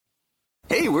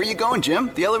Hey, where are you going,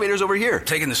 Jim? The elevator's over here.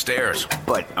 Taking the stairs.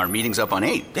 But our meeting's up on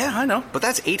 8. Yeah, I know. But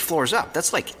that's 8 floors up.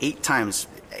 That's like 8 times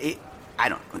 8.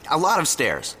 A lot of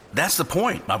stairs. That's the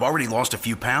point. I've already lost a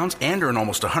few pounds and earned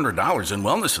almost $100 in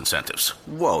wellness incentives.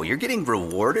 Whoa, you're getting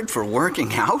rewarded for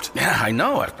working out? Yeah, I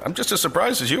know. I'm just as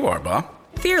surprised as you are, Bob.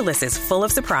 Fearless is full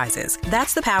of surprises.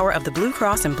 That's the power of the Blue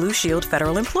Cross and Blue Shield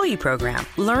Federal Employee Program.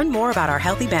 Learn more about our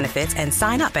healthy benefits and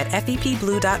sign up at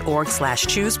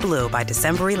fepblue.org/chooseblue by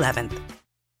December 11th.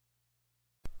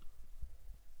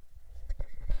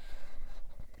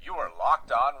 You are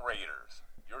Locked On Raiders,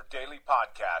 your daily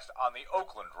podcast on the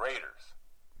Oakland Raiders.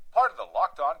 Part of the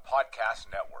Locked On Podcast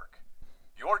Network.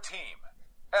 Your team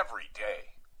every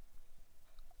day.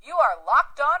 You are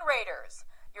Locked On Raiders,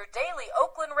 your daily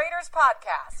Oakland Raiders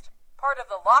podcast. Part of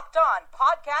the Locked On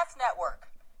Podcast Network.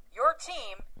 Your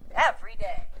team every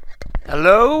day.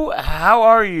 Hello, how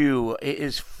are you? It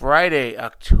is Friday,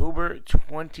 October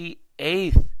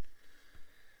 28th.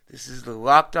 This is the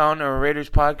Locked On Raiders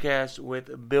podcast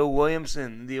with Bill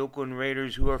Williamson, the Oakland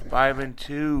Raiders, who are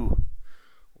 5-2.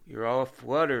 You're all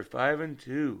aflutter,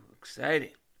 5-2.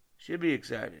 Exciting. Should be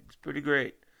exciting. It's pretty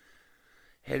great.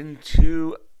 Heading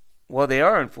to, well, they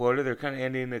are in Florida. They're kind of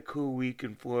ending a cool week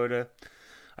in Florida.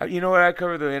 You know what? I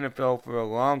covered the NFL for a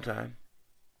long time.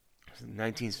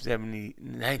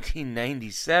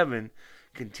 1997,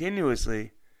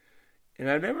 continuously. And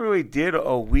I never really did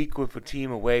a week with a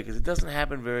team away because it doesn't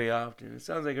happen very often. It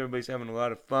sounds like everybody's having a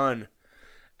lot of fun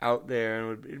out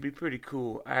there, and it'd be pretty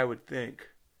cool, I would think,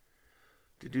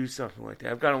 to do something like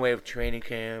that. I've gone away with training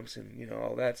camps and,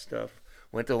 all that stuff.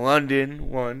 Went to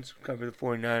London once, covered the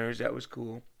 49ers. That was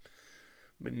cool.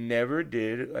 But never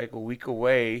did, like, a week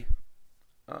away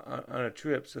on a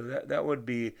trip. So that would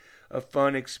be a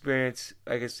fun experience.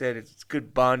 Like I said, it's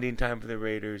good bonding time for the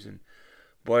Raiders. And,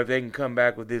 boy, if they can come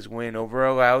back with this win over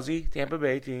a lousy Tampa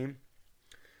Bay team,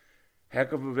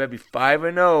 heck of that'd be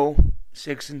 5-0,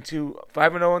 6-2,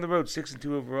 5-0 on the road,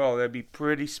 6-2 overall. That'd be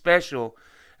pretty special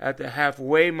at the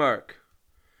halfway mark.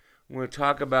 We're going to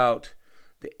talk about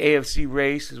the AFC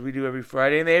race as we do every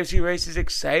Friday. And the AFC race is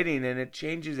exciting and it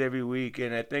changes every week.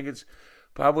 And I think it's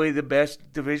probably the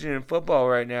best division in football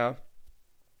right now.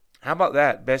 How about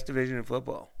that? Best division in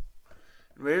football.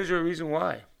 The Raiders are a reason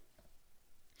why.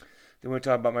 Then we're going to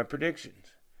talk about my predictions.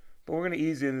 But we're going to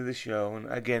ease into the show.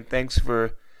 And again, thanks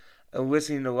for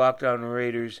listening to Locked On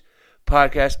Raiders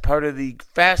podcast, part of the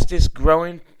fastest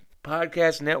growing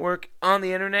podcast network on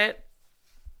the internet.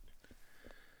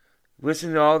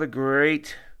 Listen to all the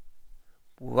great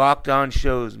Locked On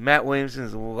shows. Matt Williamson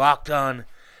is Locked On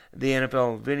the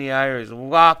NFL. Vinny Iyer is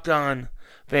Locked On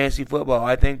Fantasy Football.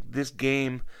 I think this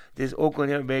Oakland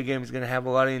Tampa Bay game is going to have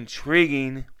a lot of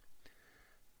intriguing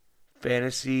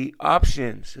fantasy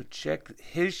options. So check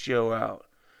his show out.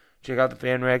 Check out the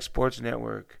FanRag Sports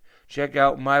Network. Check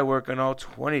out my work on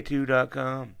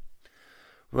all22.com.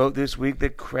 Wrote this week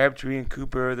that Crabtree and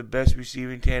Cooper are the best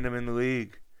receiving tandem in the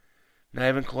league. Not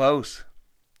even close.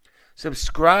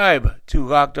 Subscribe to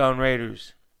Locked On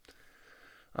Raiders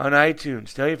on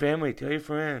iTunes. Tell your family, tell your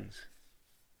friends.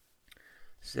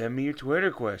 Send me your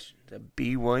Twitter questions at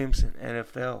B Williamson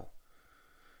NFL.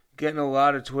 Getting a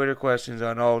lot of Twitter questions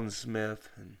on Aldon Smith.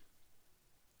 And,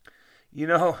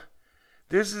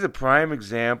 this is a prime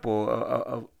example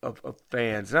of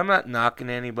fans. And I'm not knocking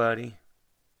anybody.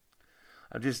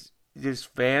 I'm just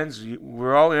fans.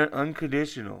 We're all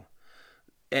unconditional.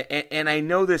 And I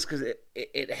know this because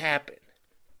it happened.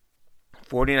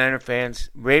 49er fans,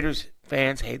 Raiders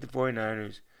fans hate the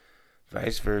 49ers.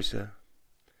 Vice versa.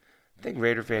 I think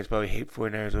Raider fans probably hate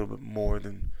 49ers a little bit more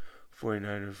than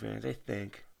 49er fans, I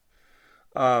think.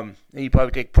 And you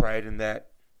probably take pride in that.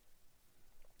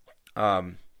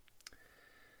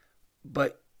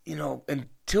 But,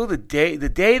 until the day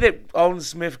that Aldon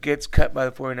Smith gets cut by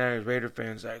the 49ers, Raider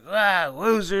fans are like,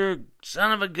 loser,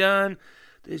 son of a gun.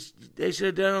 They should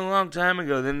have done it a long time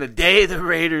ago. Then the day the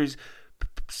Raiders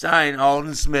sign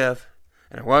Aldon Smith,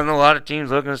 and there wasn't a lot of teams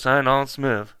looking to sign Aldon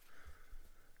Smith.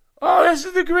 Oh, this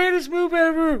is the greatest move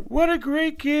ever. What a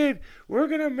great kid. We're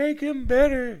going to make him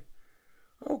better.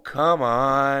 Oh, come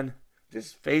on.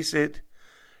 Just face it.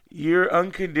 You're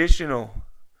unconditional.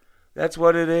 That's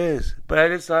what it is. But I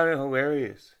just thought it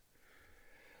hilarious.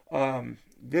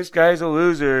 This guy's a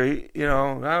loser.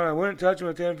 I wouldn't touch him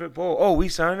with a 10-foot pole. Oh, we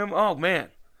signed him? Oh, man.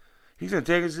 He's going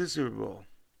to take us to the Super Bowl.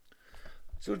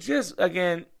 So just,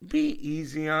 again, be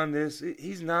easy on this.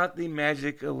 He's not the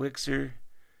magic elixir.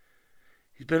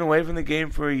 He's been away from the game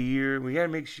for a year. We got to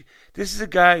make sure. This is a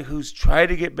guy who's tried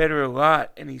to get better a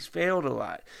lot, and he's failed a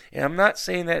lot. And I'm not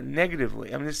saying that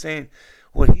negatively. I'm just saying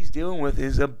what he's dealing with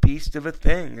is a beast of a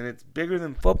thing, and it's bigger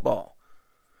than football.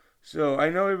 So I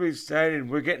know everybody's excited.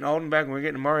 We're getting Alden back and we're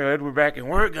getting Mario Edward back, and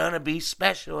we're going to be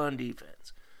special on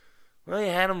defense. Well,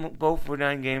 you had them both for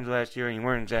 9 games last year, and you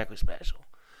weren't exactly special.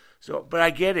 So, but I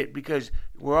get it, because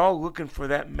we're all looking for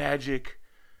that magic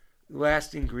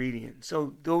last ingredient.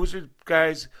 So those are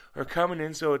guys are coming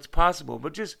in, so it's possible.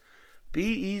 But just be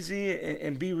easy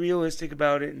and be realistic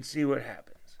about it and see what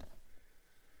happens.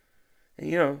 And,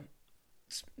 you know,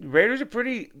 the Raiders are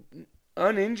pretty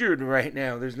uninjured right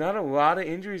now. There's not a lot of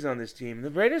injuries on this team. The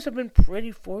Raiders have been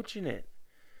pretty fortunate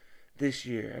this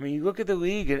year. I mean, you look at the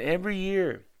league, and every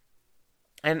year,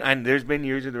 and there's been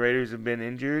years that the Raiders have been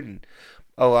injured and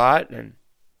a lot, and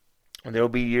there'll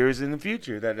be years in the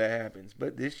future that happens.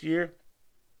 But this year,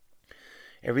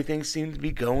 everything seems to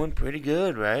be going pretty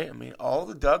good, right? I mean, all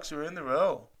the ducks are in the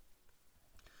row.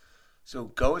 So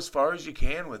go as far as you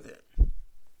can with it.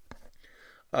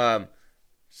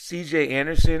 C.J.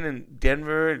 Anderson in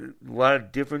Denver, a lot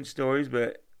of different stories,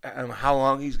 but how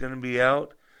long he's going to be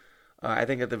out, I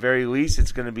think at the very least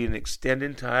it's going to be an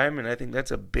extended time, and I think that's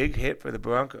a big hit for the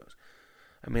Broncos.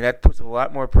 I mean, that puts a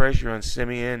lot more pressure on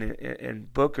Simeon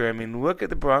and Booker. I mean, look at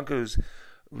the Broncos'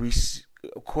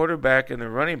 quarterback and the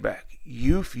running back.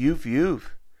 Youth.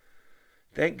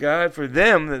 Thank God for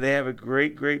them that they have a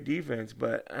great, great defense,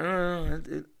 but I don't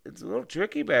know, it's a little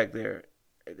tricky back there.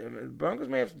 The Broncos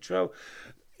may have some trouble.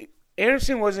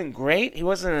 Anderson wasn't great. He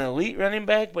wasn't an elite running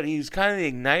back, but he's kind of the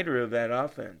igniter of that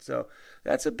offense. So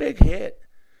that's a big hit.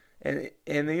 And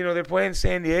you know, they're playing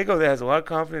San Diego that has a lot of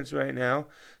confidence right now.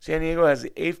 San Diego has the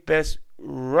 8th best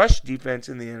rush defense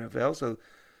in the NFL, so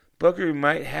Booker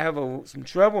might have some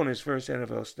trouble in his first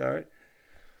NFL start.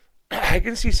 I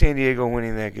can see San Diego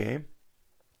winning that game.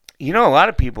 You know, a lot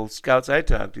of people, scouts I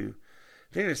talk to,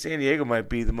 think that San Diego might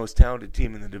be the most talented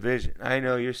team in the division. I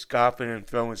know you're scoffing and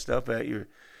throwing stuff at your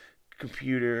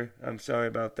computer. I'm sorry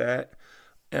about that.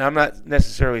 And I'm not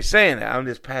necessarily saying that. I'm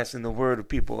just passing the word of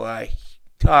people I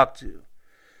talk to.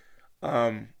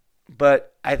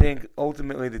 But I think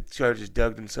ultimately the Chargers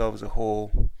dug themselves a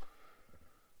hole.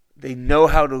 They know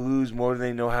how to lose more than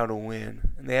they know how to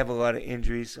win. And they have a lot of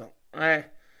injuries. So I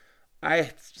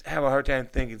have a hard time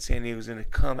thinking San Diego's going to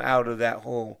come out of that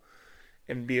hole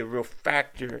and be a real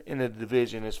factor in the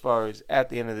division as far as at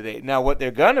the end of the day. Now, what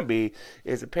they're going to be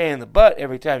is a pain in the butt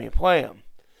every time you play them.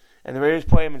 And the Raiders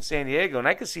play them in San Diego, and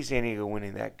I could see San Diego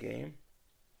winning that game.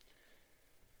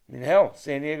 I mean, hell,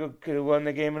 San Diego could have won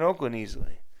the game in Oakland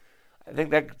easily. I think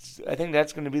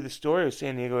that's going to be the story of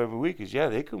San Diego every week. Is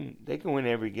they can win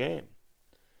every game.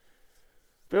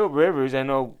 Phillip Rivers, I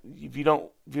know if you're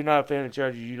not a fan of the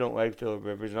Chargers, you don't like Phillip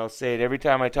Rivers, and I'll say it every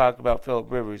time I talk about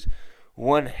Phillip Rivers.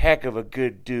 One heck of a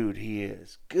good dude he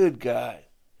is. Good guy.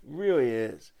 Really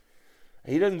is.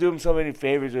 He doesn't do himself any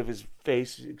favors with his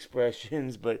face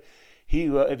expressions, but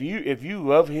if you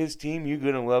love his team, you're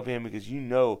going to love him because you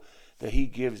know that he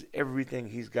gives everything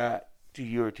he's got to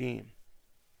your team.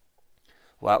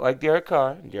 A lot like Derek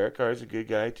Carr. And Derek Carr is a good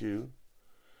guy too.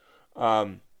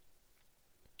 You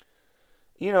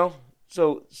know,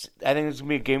 so I think it's going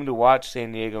to be a game to watch,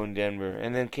 San Diego and Denver.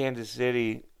 And then Kansas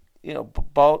City, you know,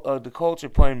 the Colts are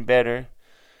playing better.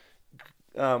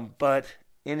 But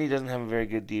Indy doesn't have a very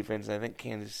good defense. I think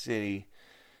Kansas City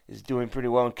is doing pretty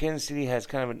well. And Kansas City has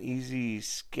kind of an easy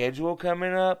schedule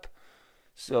coming up.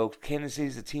 So Kansas City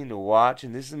is a team to watch.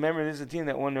 And this is a team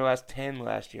that won their last 10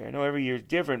 last year. I know every year is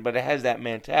different, but it has that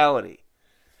mentality.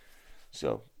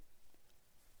 So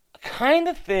I kind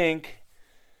of think,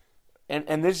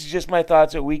 and this is just my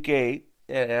thoughts at Week 8,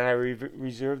 and I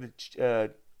reserve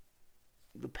the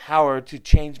power to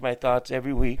change my thoughts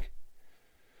every week.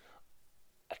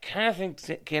 I kind of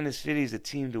think Kansas City is the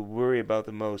team to worry about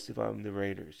the most if I'm the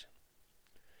Raiders.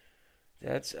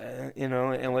 That's,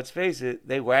 and let's face it,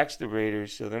 they waxed the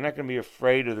Raiders, so they're not going to be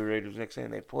afraid of the Raiders next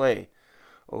time they play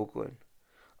Oakland.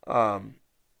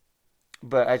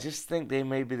 But I just think they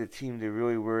may be the team to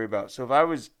really worry about. So if I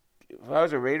was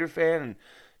a Raider fan and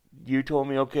you told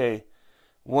me, okay,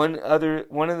 you're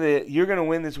going to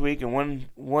win this week and one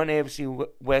AFC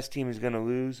West team is going to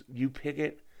lose, you pick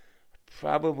it,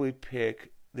 probably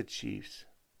pick the Chiefs.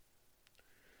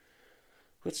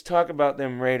 Let's talk about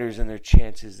them Raiders and their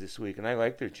chances this week, and I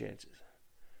like their chances.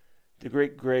 The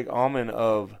great Greg Allman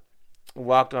of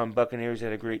Locked On Buccaneers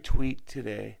had a great tweet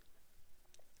today.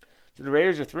 So the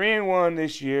Raiders are 3-1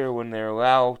 this year when they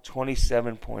allow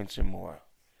 27 points or more.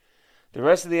 The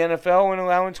rest of the NFL, when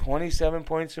allowing 27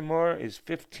 points or more, is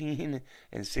 15-65.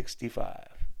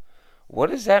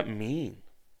 What does that mean?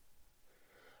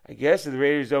 I guess if the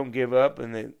Raiders don't give up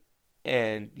and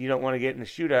you don't want to get in a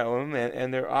shootout with them,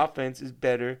 and their offense is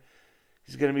going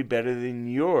to be better than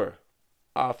your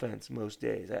offense most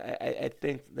days. I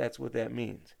think that's what that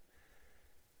means.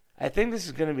 I think this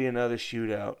is going to be another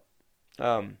shootout.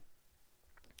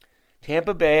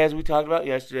 Tampa Bay, as we talked about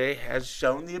yesterday, has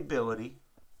shown the ability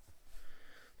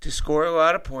to score a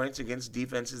lot of points against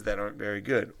defenses that aren't very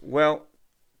good. Well,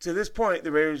 to this point,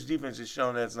 the Raiders' defense has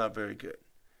shown that it's not very good.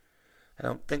 I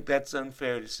don't think that's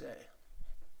unfair to say.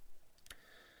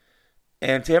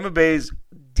 And Tampa Bay's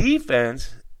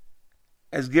defense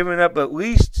has given up at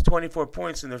least 24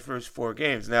 points in their first 4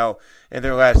 games. Now, in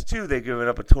their last 2, they've given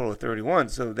up a total of 31,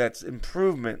 so that's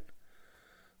improvement.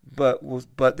 But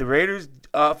the Raiders'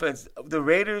 offense, the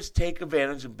Raiders take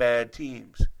advantage of bad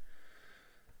teams.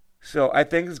 So I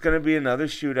think it's going to be another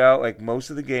shootout like most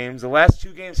of the games. The last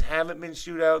 2 games haven't been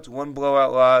shootouts. 1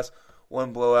 blowout loss,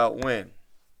 1 blowout win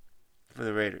for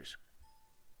the Raiders.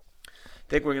 I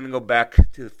think we're going to go back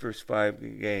to the first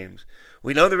 5 games.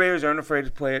 We know the Raiders aren't afraid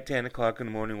to play at 10 o'clock in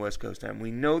the morning West Coast time.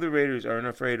 We know the Raiders aren't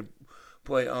afraid to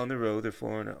play on the road. They're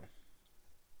 4-0.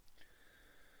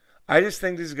 I just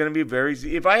think this is going to be very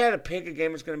easy. If I had to pick a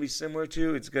game it's going to be similar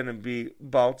to, it's going to be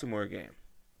Baltimore game.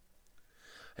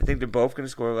 I think they're both going to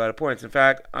score a lot of points. In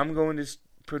fact, I'm going to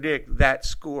predict that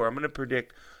score. I'm going to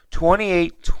predict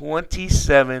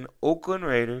 28-27 Oakland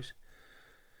Raiders.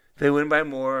 If they win by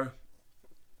more,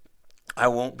 I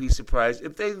won't be surprised.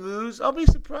 If they lose, I'll be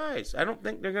surprised. I don't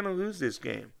think they're going to lose this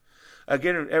game.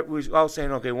 Again, we're all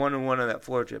saying, okay, 1-1 on that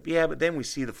Florida trip. Yeah, but then we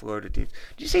see the Florida teams.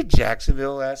 Did you see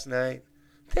Jacksonville last night?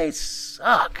 They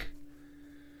suck.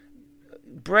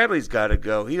 Bradley's got to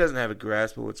go. He doesn't have a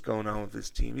grasp of what's going on with this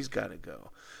team. He's got to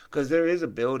go. Because there is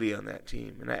ability on that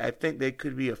team. And I think they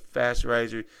could be a fast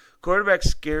riser. Quarterback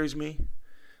scares me.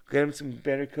 Get him some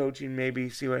better coaching, maybe,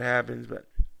 see what happens. But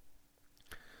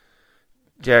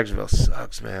Jacksonville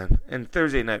sucks, man. And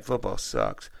Thursday Night Football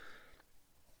sucks.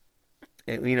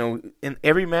 And, in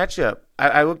every matchup,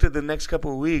 I looked at the next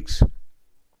couple of weeks.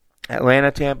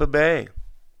 Atlanta, Tampa Bay.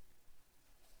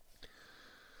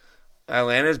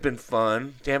 Atlanta's been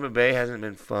fun. Tampa Bay hasn't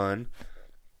been fun.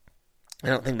 I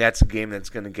don't think that's a game that's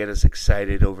going to get us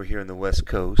excited over here on the West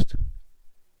Coast.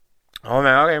 Oh,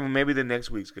 man, okay, well, maybe the next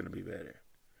week's going to be better.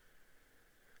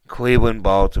 Cleveland,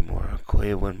 Baltimore.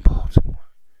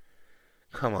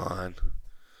 Come on.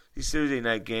 These Thursday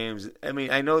night games, I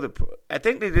mean, I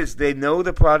think they know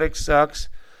the product sucks,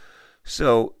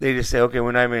 so they just say, okay,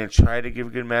 we're not even going to try to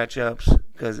give good matchups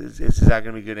because it's not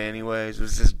going to be good anyways.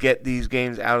 Let's just get these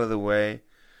games out of the way.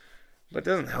 But it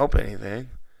doesn't help anything.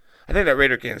 I think that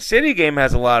Raider Kansas City game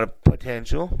has a lot of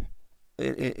potential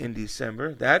in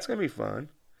December. That's going to be fun.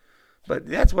 But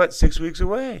that's, 6 weeks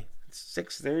away? It's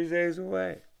 6 Thursdays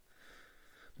away.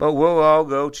 But we'll all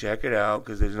go check it out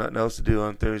because there's nothing else to do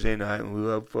on Thursday night, and we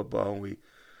love football, and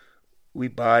we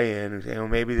buy in and say, well,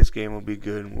 maybe this game will be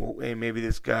good, and hey, maybe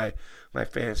this guy, my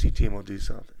fantasy team, will do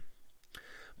something.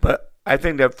 But I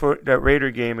think that Raider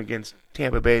game against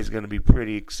Tampa Bay is going to be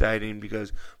pretty exciting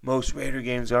because most Raider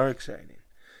games are exciting.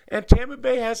 And Tampa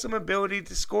Bay has some ability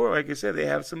to score. Like I said, they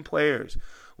have some players.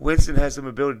 Winston has some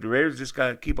ability. The Raiders just got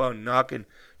to keep on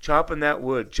chopping that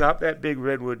wood. Chop that big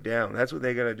redwood down. That's what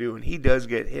they got to do. And he does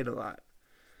get hit a lot.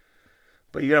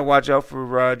 But you got to watch out for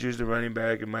Rodgers, the running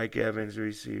back, and Mike Evans, the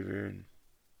receiver. And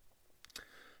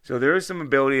so there is some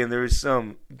ability and there is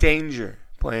some danger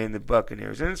playing the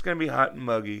Buccaneers. And it's going to be hot and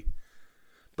muggy.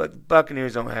 But the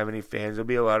Buccaneers don't have any fans. There'll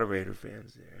be a lot of Raider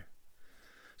fans there.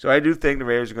 So I do think the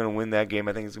Raiders are going to win that game.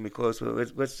 I think it's going to be close.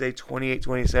 But let's say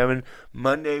 28-27.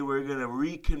 Monday we're going to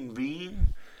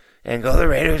reconvene and go, the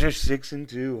Raiders are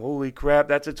 6-2. Holy crap,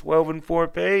 that's a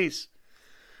 12-4 pace.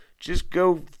 Just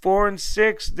go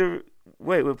 4-6.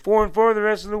 Wait, 4-4 the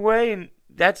rest of the way, and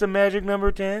that's a magic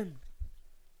number 10.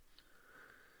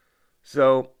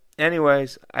 So,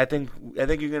 anyways, I think you're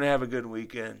going to have a good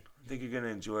weekend. I think you're going to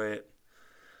enjoy it.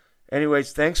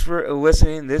 Anyways, thanks for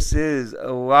listening. This is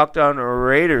Locked On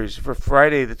Raiders for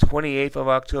Friday, the 28th of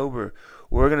October.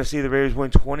 We're going to see the Raiders win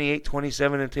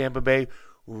 28-27 in Tampa Bay.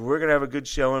 We're going to have a good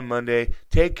show on Monday.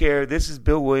 Take care. This is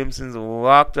Bill Williamson's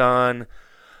Locked On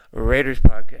Raiders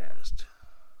podcast.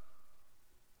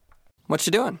 What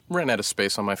you doing? Ran out of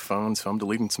space on my phone, so I'm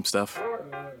deleting some stuff.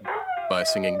 Bye,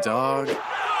 singing dog.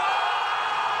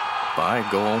 Bye,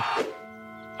 goal.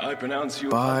 I pronounce you.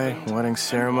 Bye, wedding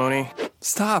ceremony.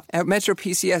 Stop. At Metro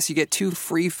PCS, you get 2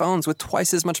 free phones with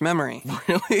twice as much memory.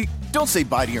 Really? Don't say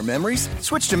bye to your memories.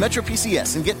 Switch to Metro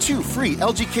PCS and get 2 free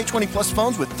LG K20 Plus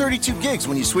phones with 32 gigs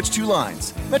when you switch 2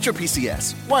 lines. Metro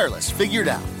PCS. Wireless. Figured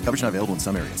out. Coverage not available in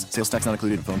some areas. Sales tax not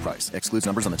included in phone price. Excludes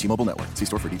numbers on the T-Mobile network. See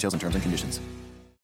store for details and terms and conditions.